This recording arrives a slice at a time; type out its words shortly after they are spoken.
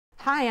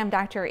Hi, I'm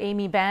Dr.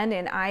 Amy Ben,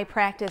 and I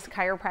practice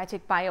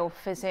chiropractic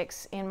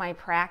biophysics in my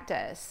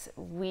practice.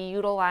 We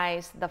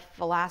utilize the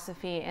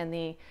philosophy and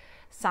the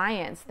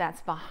science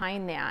that's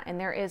behind that, and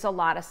there is a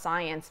lot of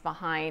science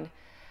behind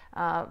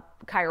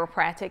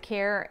chiropractic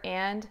care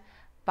and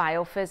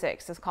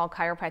biophysics. It's called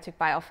chiropractic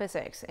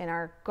biophysics, and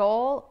our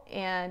goal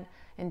and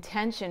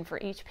intention for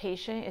each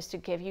patient is to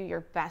give you your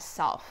best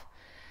self.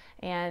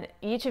 And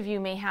each of you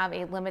may have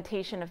a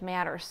limitation of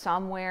matter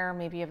somewhere.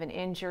 Maybe you have an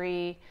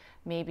injury,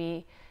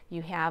 maybe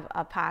you have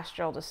a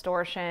postural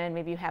distortion,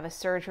 maybe you have a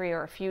surgery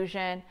or a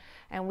fusion,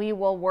 and we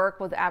will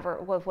work with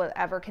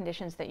whatever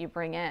conditions that you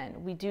bring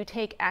in. We do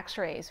take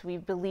x-rays. We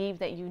believe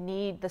that you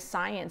need the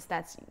science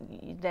that's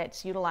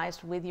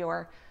utilized with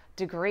your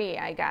degree.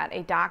 I got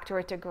a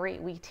doctorate degree.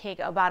 We take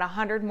about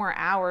 100 more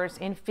hours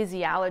in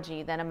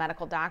physiology than a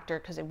medical doctor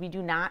because we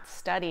do not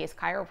study as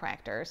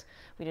chiropractors.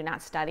 We do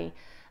not study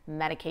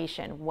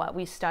medication. What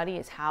we study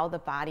is how the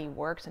body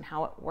works and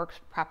how it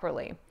works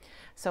properly.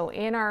 So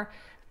in our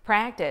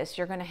practice,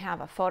 you're going to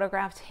have a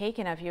photograph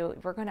taken of you.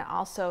 We're going to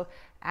also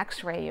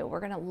x-ray you.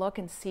 We're going to look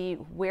and see,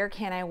 where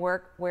can I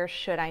work? Where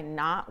should I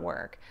not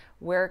work?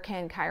 Where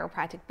can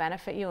chiropractic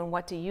benefit you? And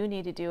what do you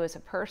need to do as a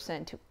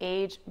person to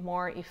age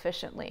more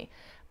efficiently?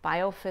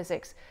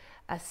 Biophysics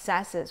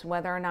assesses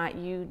whether or not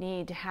you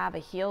need to have a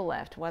heel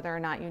lift, whether or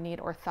not you need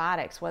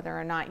orthotics, whether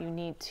or not you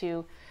need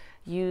to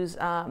use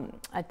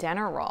a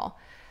dental roll,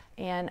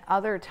 and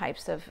other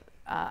types of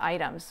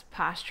items,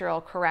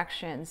 postural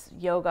corrections,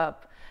 yoga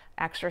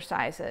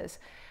exercises.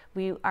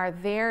 We are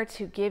there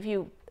to give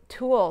you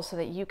tools so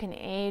that you can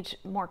age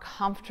more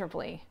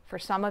comfortably. For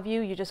some of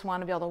you, you just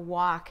want to be able to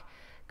walk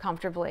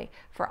comfortably.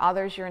 For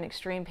others, you're in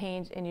extreme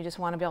pain and you just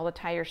want to be able to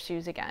tie your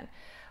shoes again.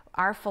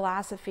 Our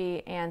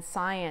philosophy and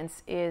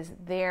science is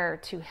there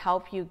to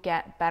help you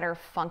get better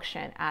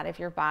function out of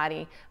your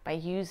body by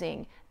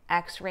using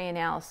x-ray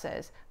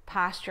analysis,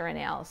 posture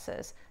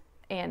analysis,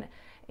 and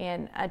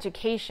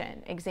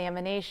education,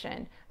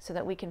 examination, so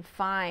that we can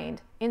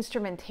find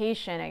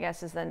instrumentation, I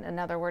guess is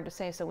another word to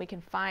say, so we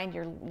can find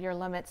your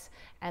limits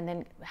and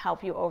then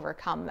help you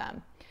overcome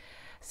them.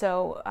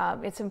 So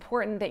it's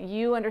important that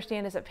you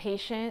understand as a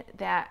patient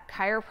that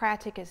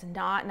chiropractic is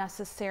not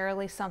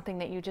necessarily something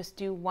that you just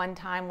do one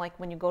time, like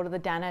when you go to the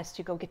dentist,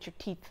 you go get your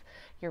teeth,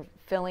 your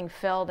filling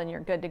filled and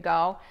you're good to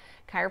go.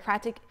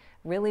 Chiropractic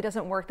really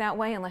doesn't work that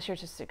way unless you're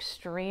just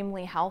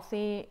extremely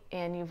healthy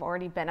and you've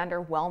already been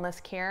under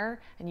wellness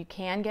care and you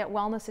can get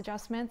wellness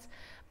adjustments.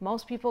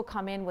 Most people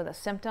come in with a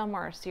symptom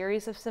or a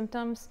series of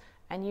symptoms,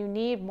 and you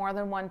need more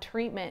than one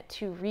treatment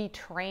to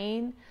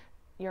retrain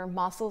your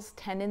muscles,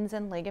 tendons,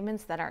 and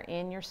ligaments that are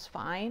in your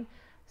spine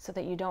so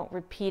that you don't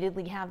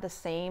repeatedly have the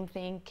same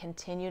thing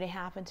continue to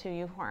happen to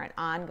you on an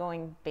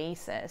ongoing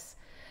basis.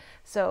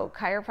 So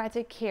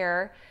chiropractic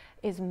care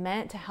is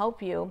meant to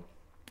help you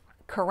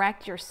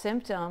correct your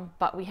symptom,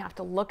 but we have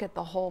to look at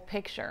the whole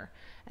picture.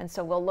 And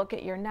so we'll look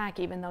at your neck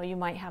even though you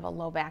might have a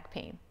low back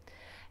pain.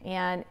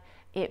 And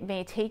it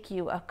may take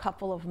you a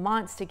couple of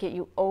months to get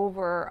you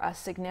over a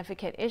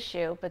significant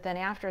issue, but then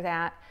after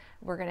that,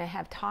 we're going to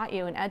have taught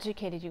you and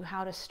educated you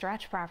how to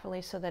stretch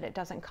properly so that it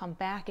doesn't come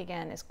back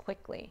again as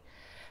quickly.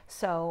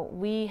 So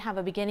we have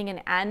a beginning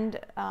and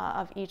end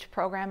of each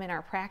program in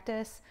our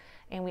practice,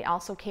 and we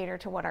also cater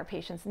to what our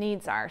patients'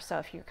 needs are. So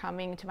if you're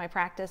coming to my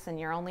practice and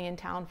you're only in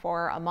town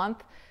for a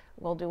month,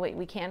 we'll do what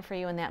we can for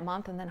you in that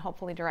month and then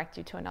hopefully direct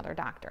you to another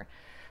doctor.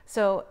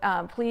 So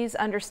please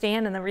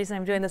understand, and the reason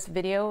I'm doing this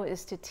video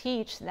is to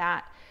teach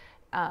that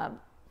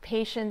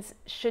patients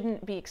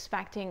shouldn't be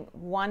expecting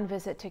one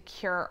visit to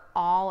cure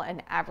all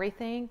and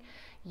everything.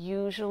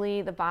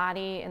 Usually the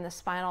body and the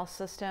spinal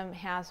system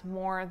has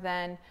more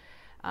than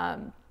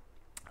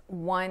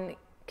one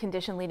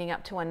condition leading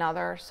up to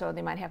another, so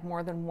they might have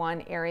more than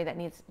one area that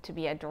needs to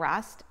be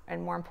addressed,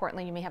 and more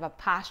importantly, you may have a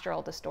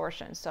postural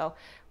distortion. So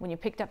when you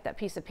picked up that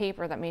piece of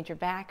paper that made your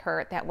back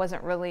hurt, that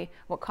wasn't really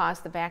what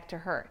caused the back to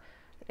hurt.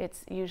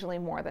 It's usually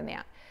more than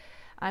that.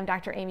 I'm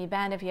Dr. Amy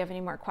Ben. If you have any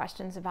more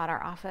questions about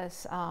our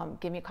office,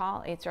 give me a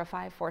call,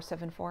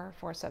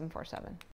 805-474-4747.